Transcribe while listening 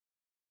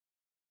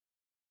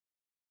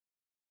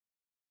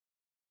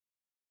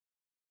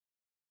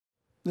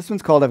This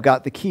one's called I've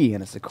Got the Key,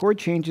 and it's the chord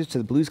changes to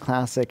the blues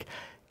classic,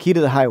 Key to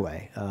the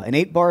Highway. An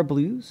 8-bar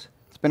blues.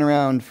 It's been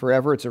around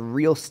forever. It's a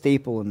real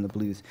staple in the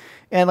blues.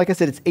 And like I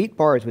said, it's 8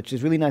 bars, which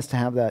is really nice to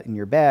have that in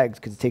your bags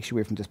because it takes you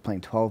away from just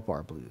playing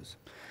 12-bar blues.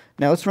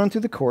 Now let's run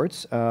through the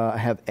chords. I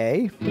have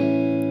A,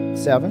 7,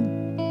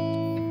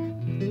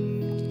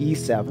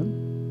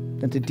 E7,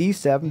 then to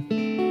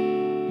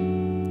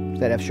D7,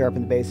 that F sharp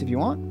in the bass if you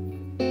want,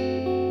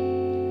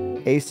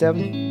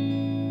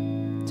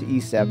 A7 to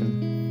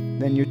E7,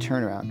 then your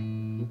turnaround.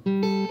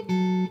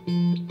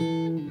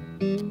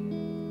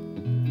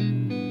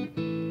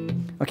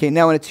 Okay,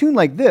 now in a tune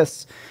like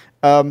this,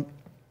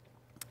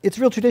 it's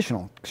real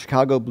traditional.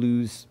 Chicago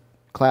blues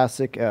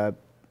classic.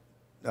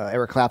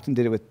 Eric Clapton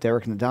did it with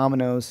Derek and the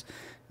Dominoes.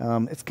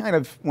 It's kind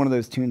of one of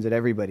those tunes that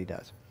everybody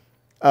does.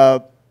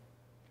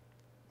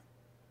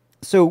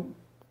 So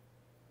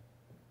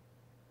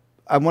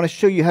I want to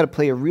show you how to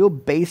play a real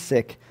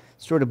basic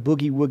sort of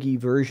boogie-woogie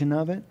version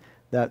of it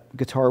that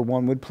Guitar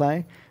 1 would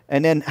play,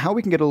 and then how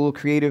we can get a little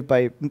creative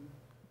by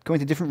going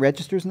to different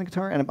registers in the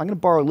guitar. And I'm going to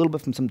borrow a little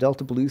bit from some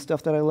Delta blues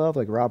stuff that I love,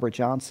 like Robert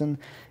Johnson,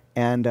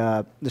 and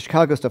the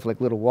Chicago stuff like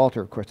Little Walter,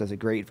 of course, does a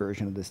great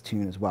version of this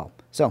tune as well.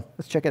 So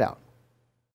let's check it out.